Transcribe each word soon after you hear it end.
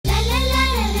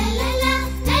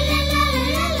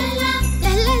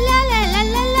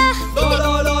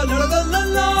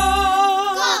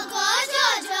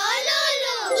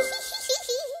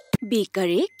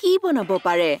বেকাৰে কি বনাব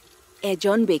পাৰে?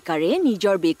 এজন বেকাৰে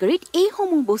নিজৰ বেকাৰীত এই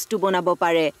সমূহ বস্তু বনাব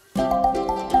পাৰে।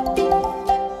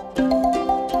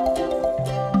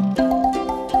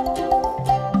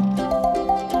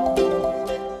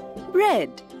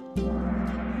 ব্ৰেড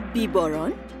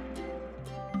বিৱৰণ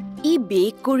ই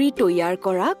বেক কৰি তৈয়াৰ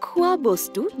কৰা খোৱা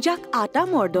বস্তু যাক আটা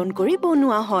মৰ্দন কৰি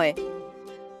বনোৱা হয়।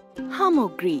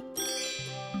 সামগ্ৰী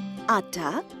আটা,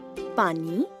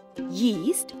 পানী,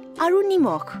 yeast আৰু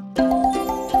নিমখ।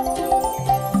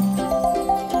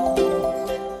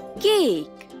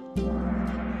 কেক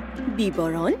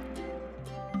বিৱৰণ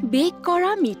বেক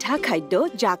কৰা মিঠা খাদ্য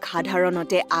যাক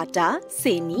সাধাৰণতে আটা,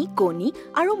 চেনি, কণী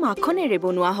আৰু মাখনেৰে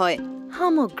বনোৱা হয়।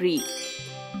 সামগ্ৰী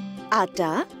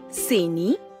আটা, চেনি,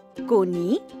 কণী,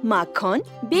 মাখন,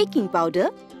 বেকিং পাউডাৰ,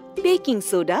 বেকিং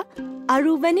সোডা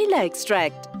আৰু ভেনিলা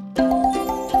এক্সট্ৰেক্ট।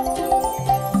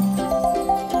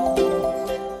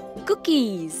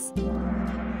 কুকিজ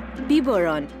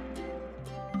বিৱৰণ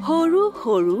সৰু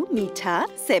সৰু মিঠা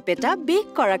চেপেটা বেক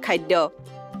কৰা খাদ্য।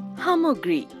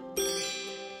 সামগ্ৰী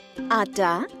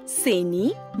আটা, চেনি,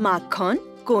 মাখন,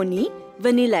 কণী,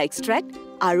 ভেনিলা এক্সট্ৰেক্ট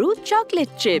আৰু চকলেট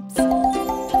চিপছ।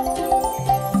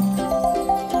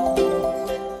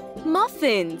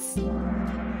 মাফিনছ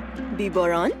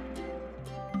বিৱৰণ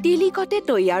টিলিকতে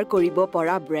তৈয়াৰ কৰিব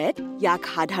পৰা ব্ৰেড ইয়াক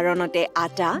সাধাৰণতে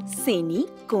আটা, চেনি,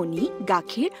 কণী,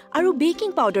 গাখীৰ আৰু বেকিং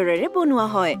পাউডাৰেৰে বনোৱা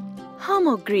হয়।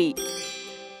 সামগ্ৰী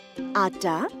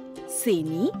আটা,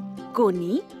 চেনি,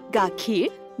 কণী, গাখীৰ,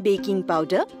 বেকিং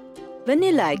পাউডাৰ,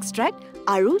 ভেনিলা এক্সট্ৰেক্ট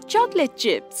আৰু চকলেট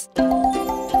চিপছ।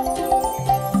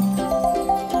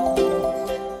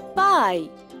 পাই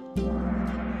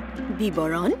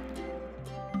বিৱৰণ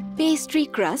পেষ্ট্ৰি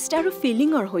ক্ৰাষ্ট আৰু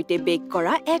ফিলিঙৰ সৈতে বেক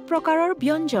কৰা এক প্ৰকাৰৰ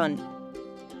ব্যঞ্জন।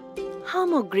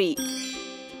 সামগ্ৰী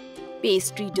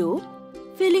পেষ্ট্ৰি ডো,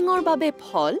 ফিলিঙৰ বাবে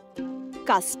ফল,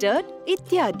 কাষ্টাৰ্ড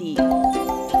ইত্যাদি।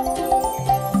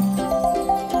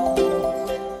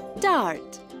 টাৰ্ট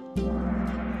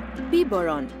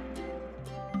বিৱৰণ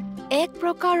এক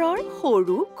প্ৰকাৰৰ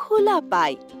সৰু খোলা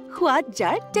পাই, সোৱাদ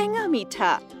যাৰ টেঙা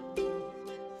মিঠা।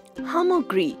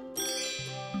 সামগ্ৰী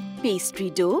পেষ্ট্ৰি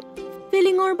ডো,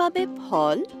 ফিলিঙৰ বাবে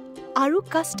ফল আৰু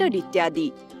কাষ্টাৰ্ড ইত্যাদি।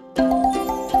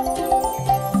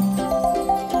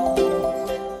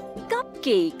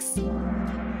 কাপকেকছ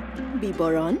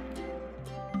বিৱৰণ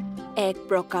এক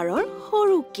প্ৰকাৰৰ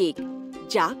সৰু কেক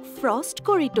যাক ফ্ৰষ্ট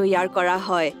কৰি তৈয়াৰ কৰা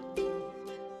হয়।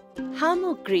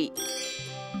 সামগ্ৰী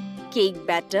কেক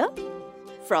বেটাৰ,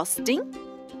 ফ্ৰষ্টিং,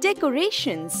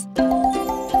 ডেকোৰেশ্যনছ।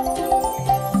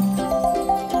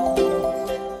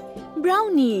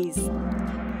 ব্ৰাউনিজ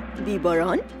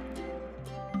বিৱৰণ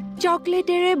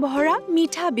চকলেটেৰে ভৰা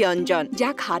মিঠা ব্যঞ্জন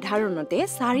যাক সাধাৰণতে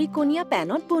চাৰিকোণীয়া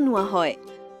পেনত বনোৱা হয়।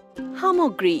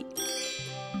 সামগ্ৰী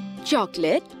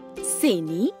চকলেট,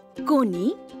 চেনি, কণী,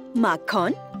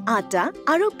 মাখন, আটা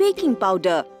আৰু বেকিং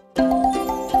পাউডাৰ।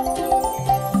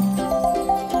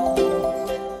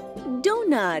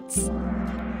 ডোনাটছ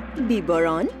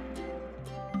বিৱৰণ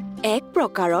এক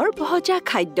প্ৰকাৰৰ ভজা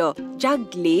খাদ্য যাক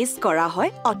গ্লেজ কৰা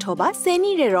হয় অথবা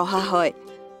চেনিৰে ৰহা হয়।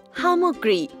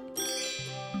 সামগ্ৰী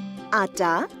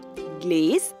আটা,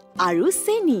 গ্লেজ আৰু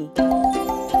চেনি।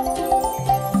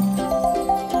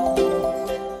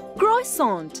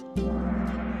 ক্ৰইচণ্ট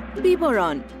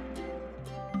বিৱৰণ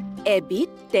এবিধ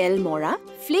তেল মৰা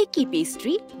ফ্লেকি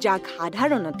পেষ্ট্ৰি যাক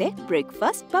সাধাৰণতে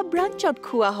ব্ৰেকফাষ্ট বা ব্ৰাঞ্চত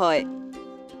খোৱা হয়।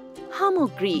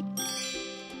 সামগ্ৰী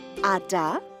আটা,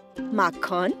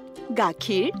 মাখন,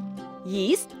 গাখীৰ,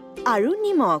 yeast আৰু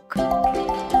নিমখ।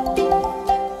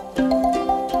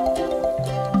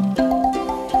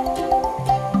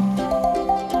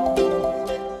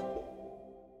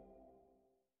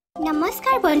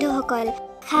 নমস্কাৰ বন্ধুসকল,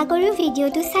 আশা কৰোঁ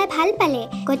ভিডিঅ'টো চাই ভাল পালে।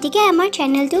 গতিকে আমাৰ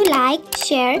চেনেলটো লাইক,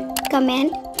 শ্বেয়াৰ,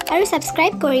 কমেণ্ট আৰু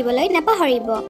ছাবস্ক্ৰাইব কৰিবলৈ নাপাহৰিব।